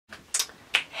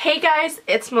Hey guys,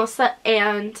 it's Melissa,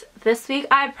 and this week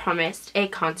I promised a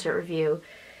concert review.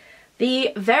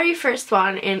 The very first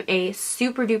one in a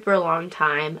super duper long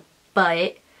time,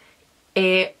 but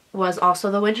it was also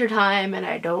the winter time and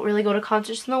I don't really go to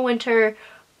concerts in the winter,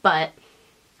 but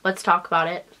let's talk about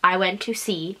it. I went to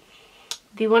see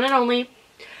the one and only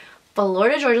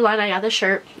Florida Georgia Line. I got this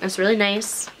shirt. It's really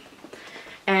nice,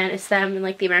 and it's them in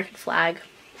like the American flag,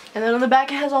 and then on the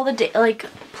back it has all the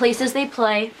places they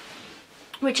play,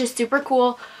 which is super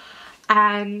cool.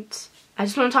 And I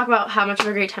just want to talk about how much of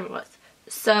a great time it was.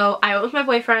 So I went with my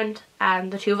boyfriend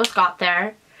and the two of us got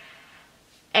there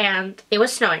and it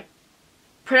was snowing.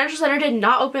 Prudential Center did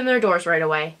not open their doors right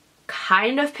away.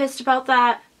 Kind of pissed about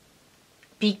that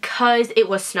because it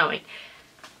was snowing.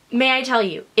 May I tell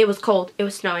you, it was cold, it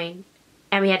was snowing,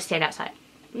 and we had to stand outside.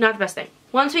 Not the best thing.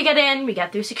 Once we get in, we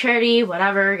get through security,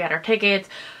 whatever, get our tickets,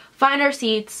 find our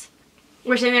seats.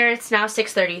 We're sitting there, it's now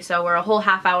 6:30, so we're a whole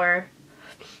half hour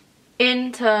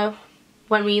into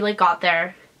when we got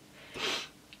there.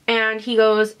 And he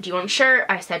goes, "Do you want a shirt?"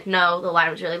 I said no. The line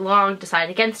was really long,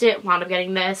 decided against it, wound up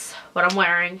getting this, what I'm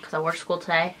wearing, because I wore to school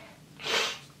today.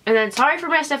 And then, sorry for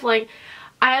my sniffling,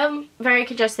 I am very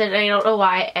congested and I don't know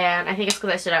why, and I think it's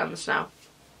because I stood out in the snow.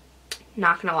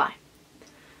 Not gonna lie.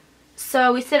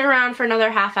 So we sit around for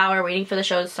another half hour waiting for the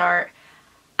show to start,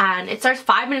 and it starts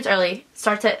 5 minutes early. It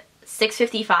starts at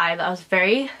 6:55. I was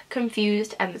very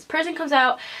confused, and this person comes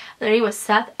out. Their name was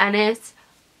Seth Ennis.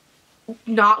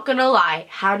 Not gonna lie,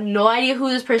 had no idea who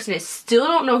this person is. Still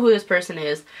don't know who this person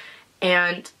is.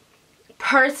 And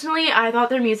personally, I thought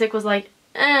their music was like,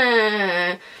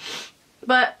 eh.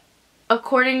 But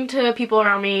according to people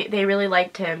around me, they really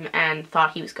liked him and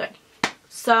thought he was good.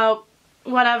 So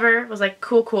whatever, was like,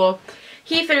 cool.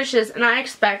 He finishes, and I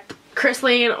expect Chris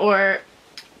Lane or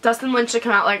Dustin Lynch to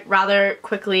come out rather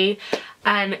quickly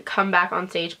and come back on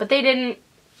stage, but they didn't.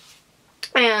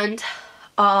 And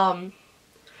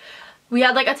we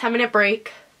had a 10-minute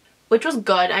break, which was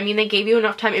good. I mean, they gave you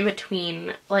enough time in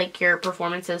between your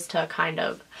performances to kind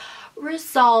of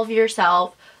resolve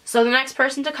yourself. So the next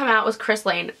person to come out was Chris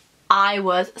Lane. I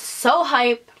was so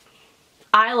hype.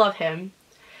 I love him.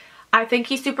 I think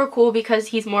he's super cool because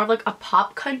he's more of a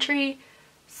pop country,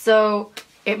 so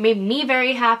it made me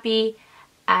very happy.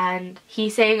 And he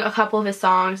sang a couple of his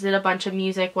songs, did a bunch of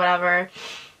music, whatever,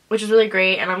 which is really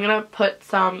great. And I'm gonna put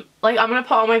some, I'm gonna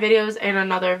put all my videos in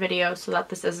another video so that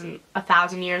this isn't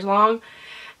 1,000 years long,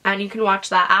 and you can watch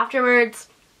that afterwards.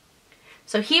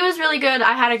 So he was really good.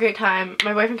 I had a great time.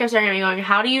 My boyfriend kept staring at me going,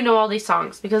 "How do you know all these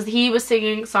songs?" Because he was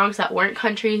singing songs that weren't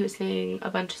country. He was singing a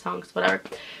bunch of songs, whatever.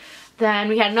 Then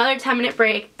we had another 10-minute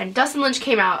break, and Dustin Lynch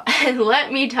came out. And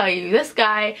let me tell you, this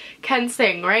guy can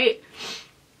sing, right?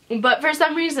 But for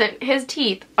some reason, his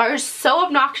teeth are so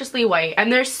obnoxiously white,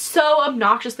 and they're so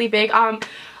obnoxiously big.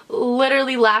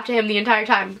 Literally laughed at him the entire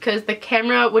time because the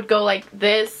camera would go like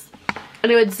this, and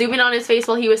it would zoom in on his face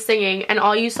while he was singing, and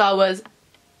all you saw was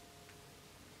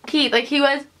teeth. It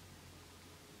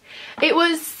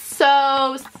was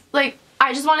so, I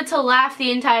just wanted to laugh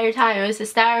the entire time. It was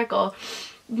hysterical.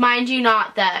 Mind you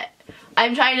not that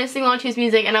I'm trying to sing along to his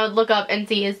music, and I would look up and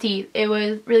see his teeth. It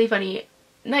was really funny.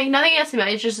 Nothing against him,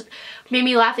 it just made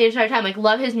me laugh the entire time.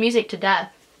 Love his music to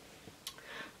death.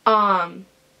 And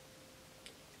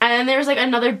then there was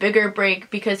another bigger break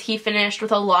because he finished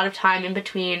with a lot of time in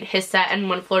between his set and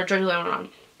when Florida Georgia Line went on.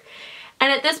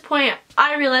 And at this point,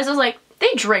 I realized,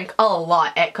 they drink a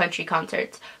lot at country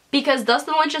concerts. Because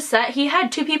Dustin Lynch's set, he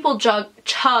had two people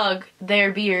chug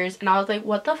their beers, and I was like,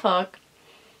 what the fuck?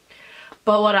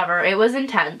 But whatever, it was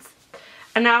intense.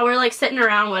 And now we're sitting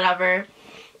around, whatever.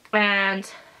 And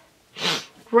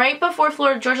right before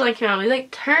Florida Georgia Line came out, we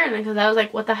turned because I was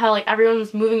like, what the hell? Everyone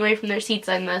was moving away from their seats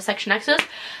in the section next to us.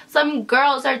 Some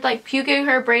girl started puking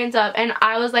her brains up, and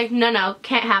I was like, no,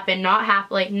 can't happen, not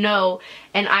happen, no.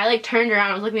 And I turned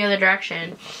around, I was looking the other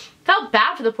direction. Felt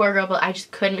bad for the poor girl, but I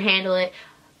just couldn't handle it.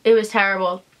 It was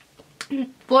terrible.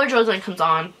 Florida Georgia Line comes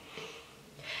on, and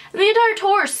the entire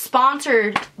tour is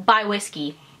sponsored by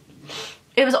whiskey.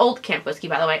 It was Old Camp whiskey,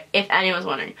 by the way, if anyone's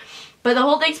wondering. But the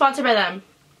whole thing's sponsored by them.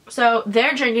 So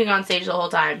they're drinking on stage the whole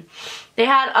time. They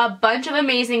had a bunch of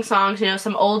amazing songs,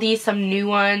 some oldies, some new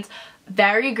ones.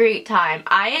 Very great time.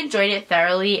 I enjoyed it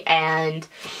thoroughly, and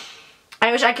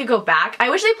I wish I could go back. I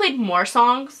wish they played more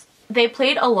songs. They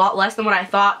played a lot less than what I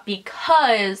thought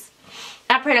because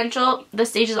at Prudential, the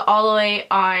stage is all the way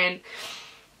on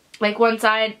one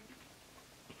side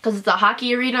because it's a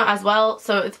hockey arena as well.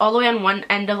 So it's all the way on one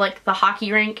end of the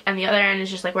hockey rink, and the other end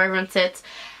is just where everyone sits.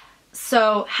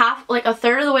 So like a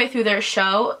third of the way through their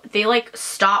show, they like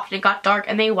stopped and it got dark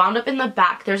and they wound up in the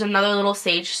back. There's another little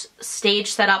stage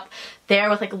set up there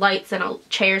with like lights and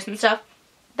chairs and stuff.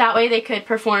 That way they could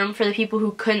perform for the people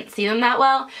who couldn't see them that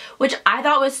well, which I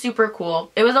thought was super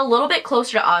cool. It was a little bit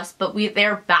closer to us, but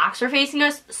their backs were facing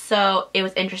us, so it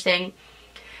was interesting.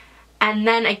 And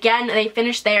then again, they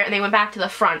finished there and they went back to the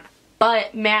front.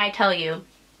 But may I tell you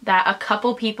that a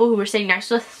couple people who were sitting next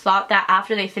to us thought that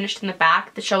after they finished in the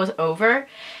back, the show was over.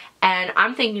 And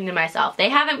I'm thinking to myself, they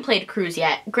haven't played Cruise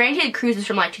yet. Granted, Cruise is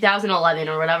from like 2011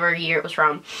 or whatever year it was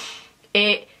from.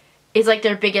 It is like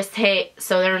their biggest hit,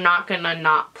 so they're not gonna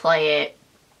not play it.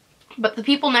 But the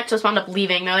people next to us wound up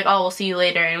leaving. They're like, oh, we'll see you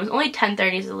later. And it was only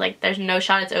 10:30, so like there's no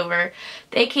shot it's over.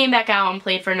 They came back out and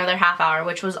played for another half hour,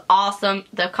 which was awesome.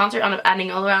 The concert ended up ending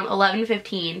around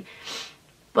 11:15.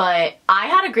 But I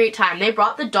had a great time. They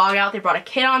brought the dog out, they brought a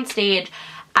kid on stage,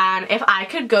 and if I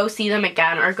could go see them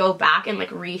again or go back and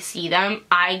like re-see them,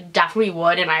 I definitely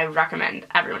would, and I recommend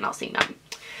everyone else seeing them.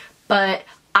 But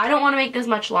I don't want to make this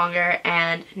much longer,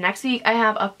 and next week I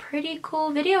have a pretty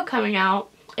cool video coming out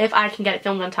if I can get it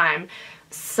filmed on time.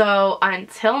 So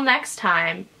until next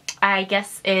time, I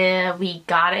guess we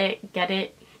got it,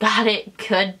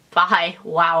 goodbye.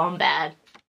 Wow, I'm bad.